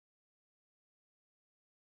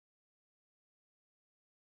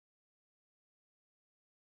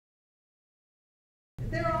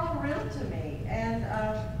important to me. And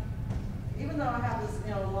even though I have this,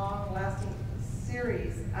 long-lasting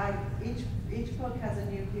series, each book has a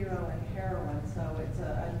new hero and heroine, so it's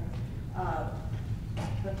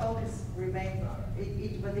the focus remains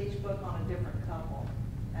with each book on a different couple,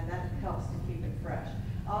 and that helps to keep it fresh.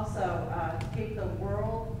 Also, to keep the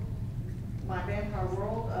world, my vampire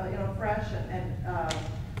world, fresh, and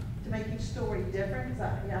to make each story different,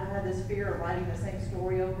 because I had this fear of writing the same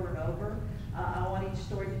story over and over. I want each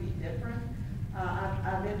story to be different.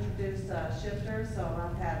 I've introduced shifters, so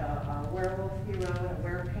I've had a werewolf hero and a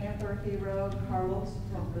werepanther hero, Carlos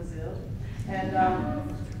from Brazil, and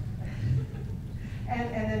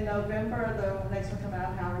in November, the next one come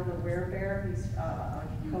out, Howard the werebear. He's a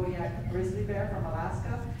Kodiak grizzly bear from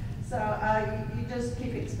Alaska. So you just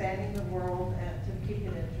keep expanding the world and to keep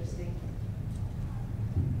it interesting.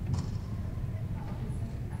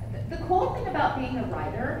 The cool thing about being a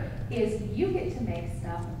writer is you get to make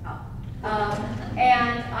stuff up.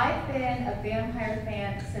 And I've been a vampire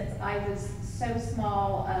fan since I was so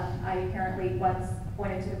small. I apparently once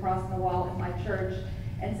pointed to the cross on the wall in my church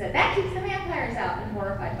and said, "That keeps the vampires out," and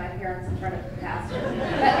horrified my parents in front of the pastor.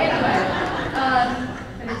 But anyway,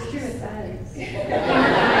 but it's true, it does.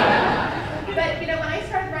 But when I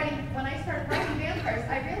started writing vampires,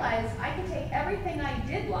 I realized I could take everything I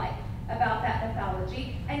did like about that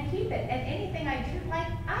mythology and keep it, and anything I didn't like,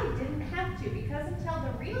 I didn't have to, because until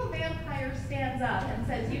the real vampire stands up and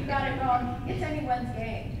says you've got it wrong, it's anyone's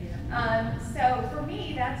game. So for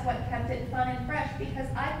me, that's what kept it fun and fresh, because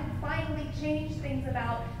I could finally change things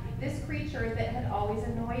about this creature that had always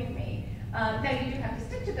annoyed me. Now you do have to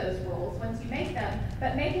stick to those rules once you make them,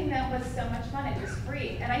 but making them was so much fun, it was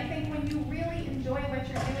free. And I think when you really enjoy what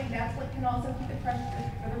you're doing, that's what can also keep it fresh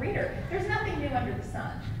for the reader. There's nothing new under the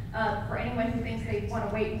sun. For anyone who thinks they want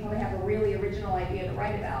to wait until they have a really original idea to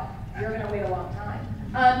write about, you're going to wait a long time.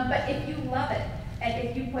 But if you love it, and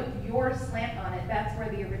if you put your slant on it, that's where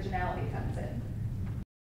the originality comes in.